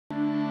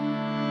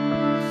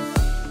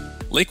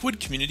Lakewood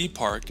Community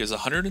Park is a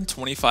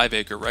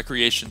 125-acre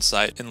recreation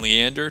site in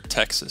Leander,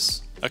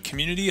 Texas, a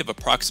community of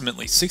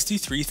approximately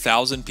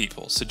 63,000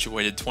 people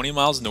situated 20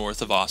 miles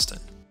north of Austin.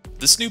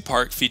 This new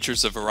park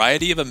features a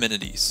variety of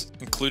amenities,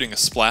 including a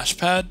splash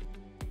pad,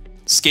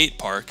 skate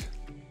park,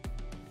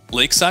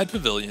 lakeside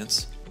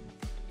pavilions,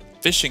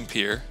 fishing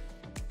pier,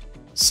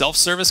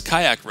 self-service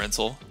kayak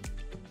rental,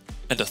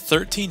 and a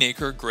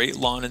 13-acre great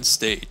lawn and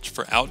stage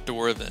for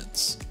outdoor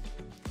events.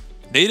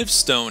 Native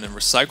stone and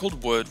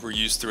recycled wood were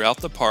used throughout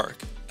the park,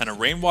 and a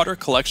rainwater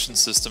collection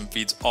system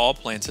feeds all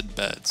planted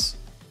beds.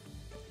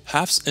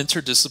 Halff's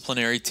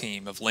interdisciplinary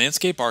team of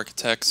landscape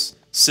architects,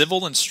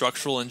 civil and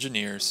structural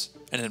engineers,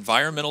 and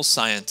environmental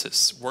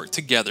scientists work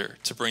together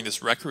to bring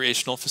this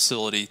recreational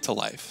facility to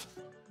life.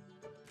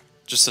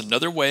 Just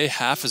another way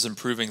Halff is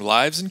improving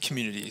lives and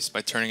communities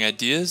by turning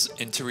ideas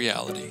into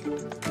reality.